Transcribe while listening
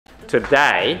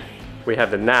Today, we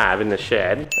have the nav in the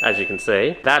shed, as you can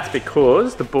see. That's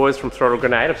because the boys from Throttle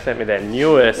Grenade have sent me their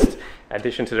newest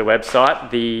addition to the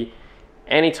website, the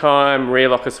Anytime rear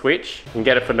locker switch. You can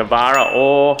get it for Navara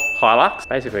or Hilux.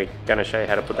 Basically, gonna show you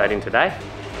how to put that in today.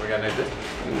 We're gonna need this?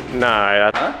 No.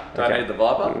 Don't need the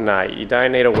Viper? No, you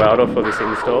don't need a welder for this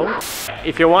install.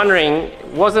 If you're wondering,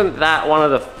 wasn't that one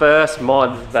of the first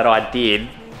mods that I did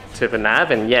to the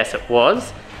nav? And yes, it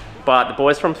was. But the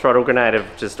boys from Throttle Grenade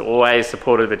have just always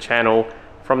supported the channel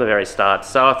from the very start.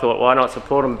 So I thought, why not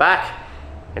support them back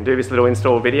and do this little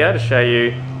install video to show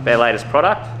you their latest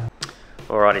product.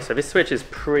 Alrighty, so this switch is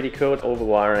pretty cool. All the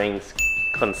wiring's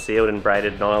concealed in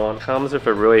braided nylon. Comes with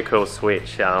a really cool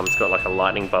switch. It's got like a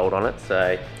lightning bolt on it,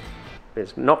 so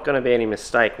there's not going to be any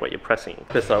mistake what you're pressing.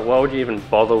 Just like, why would you even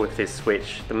bother with this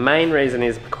switch? The main reason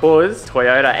is because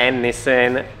Toyota and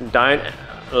Nissan don't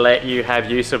let you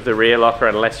have use of the rear locker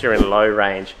unless you're in low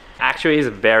range. Actually is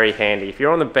very handy. If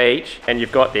you're on the beach and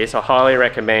you've got this, I highly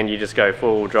recommend you just go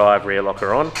full drive rear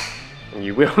locker on and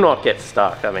you will not get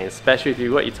stuck. I mean, especially if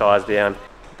you've got your tires down.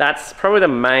 That's probably the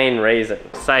main reason.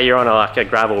 Say you're on like a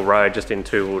gravel road just in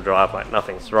two-wheel drive, like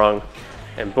nothing's wrong,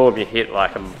 and boom, you hit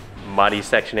like a muddy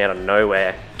section out of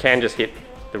nowhere, can just hit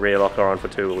the rear locker on for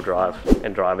two-wheel drive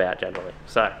and drive out generally.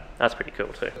 So that's pretty cool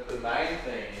too. But the main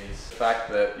thing is the fact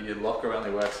that your locker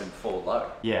only works in full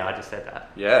low. Yeah, I just said that.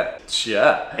 Yeah.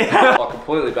 I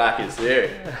completely back his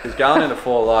theory. Because going into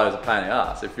full low is a pain in the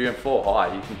ass. If you're in full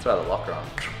high, you can throw the locker on.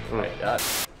 There you go.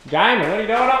 Gaming, what are you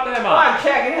doing up there, mate? I'm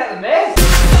checking out the mess.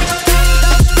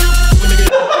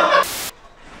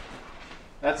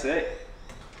 That's it.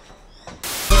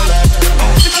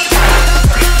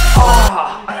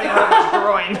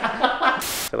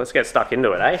 So let's get stuck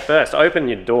into it, eh? First, open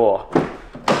your door.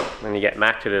 Then you get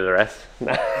Mac to do the rest.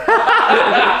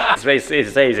 It's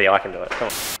easy, I can do it, come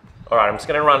on. Alright, I'm just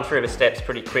going to run through the steps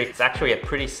pretty quick. It's actually a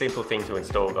pretty simple thing to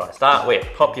install, guys. Start with,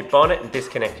 pop your bonnet and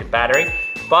disconnect your battery.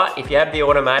 But if you have the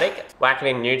automatic, whack it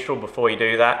in neutral before you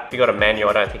do that. If you've got a manual,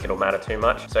 I don't think it'll matter too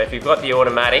much. So if you've got the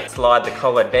automatic, slide the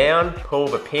collar down, pull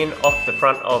the pin off the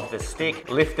front of the stick,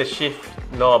 lift the shift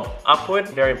knob upward.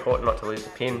 Very important not to lose the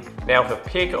pin. Now with a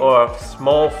pick or a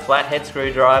small flathead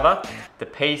screwdriver, the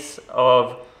piece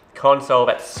of console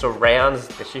that surrounds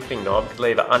the shifting knob,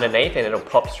 leave it underneath and it'll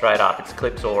pop straight up. It's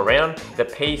clips all around. The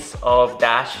piece of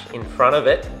dash in front of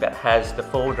it that has the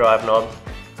full drive knobs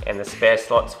and the spare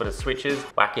slots for the switches,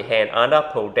 whack your hand under,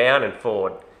 pull down and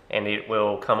forward, and it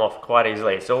will come off quite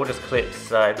easily. It's all just clips,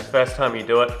 so the first time you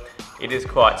do it, it is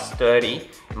quite sturdy.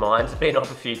 Mine's been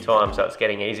off a few times, so it's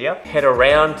getting easier. Head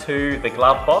around to the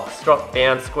glove box, drop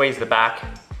down, squeeze the back,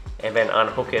 and then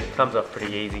unhook it. It comes off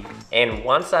pretty easy. And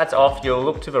once that's off, you'll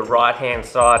look to the right hand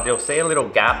side. You'll see a little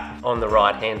gap on the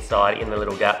right hand side. In the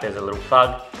little gap, there's a little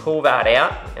plug. Pull that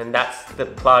out, and that's the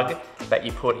plug that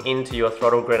you put into your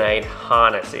Throttle Grenade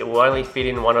harness. It will only fit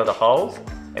in one of the holes,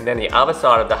 and then the other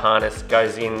side of the harness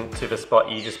goes into the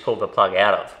spot you just pulled the plug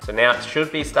out of. So now it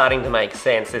should be starting to make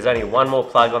sense. There's only one more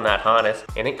plug on that harness,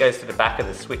 and it goes to the back of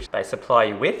the switch they supply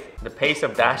you with. The piece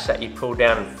of dash that you pull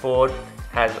down and forward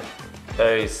has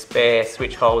those spare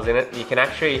switch holes in it. You can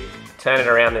actually turn it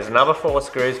around. There's another 4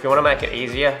 screws. If you want to make it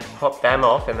easier, pop them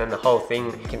off and then the whole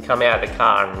thing can come out of the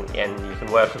car and you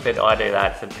can work with it. I do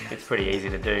that, so it's pretty easy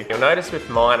to do. You'll notice with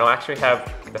mine, I actually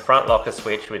have the front locker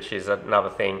switch, which is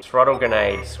another thing, Throttle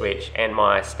Grenade switch, and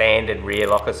my standard rear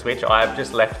locker switch. I've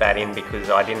just left that in because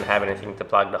I didn't have anything to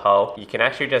plug the hole. You can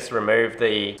actually just remove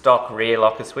the stock rear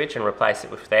locker switch and replace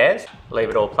it with theirs. Leave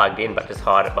it all plugged in, but just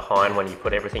hide it behind when you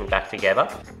put everything back together.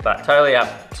 But totally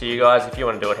up to you guys. If you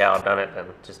want to do it how I've done it, then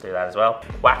just do that as well.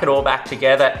 Whack it all back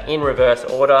together in reverse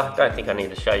order. Don't think I need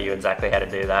to show you exactly how to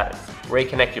do that.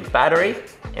 Reconnect your battery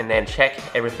and then check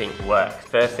everything works.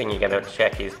 First thing you're going to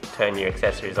check is turn your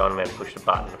accessories on and then push the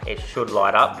button. It should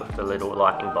light up with the little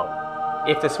lightning bolt.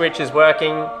 If the switch is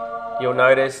working, you'll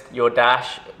notice your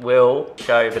dash will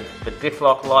show the diff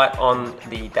lock light on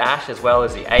the dash as well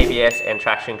as the ABS and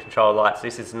traction control lights.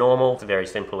 This is normal. It's a very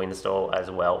simple install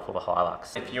as well for the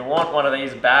Hilux. If you want one of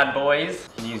these bad boys,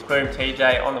 you can use Boom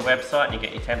TJ on the website and you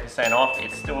get your 10% off.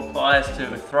 It still applies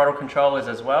to throttle controllers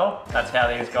as well. That's how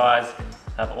these guys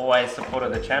have always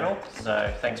supported the channel.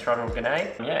 So thanks Throttle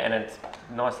Grenade. Yeah, and it's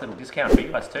a nice little discount for you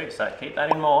guys too. So keep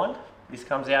that in mind. This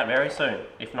comes out very soon,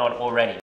 if not already.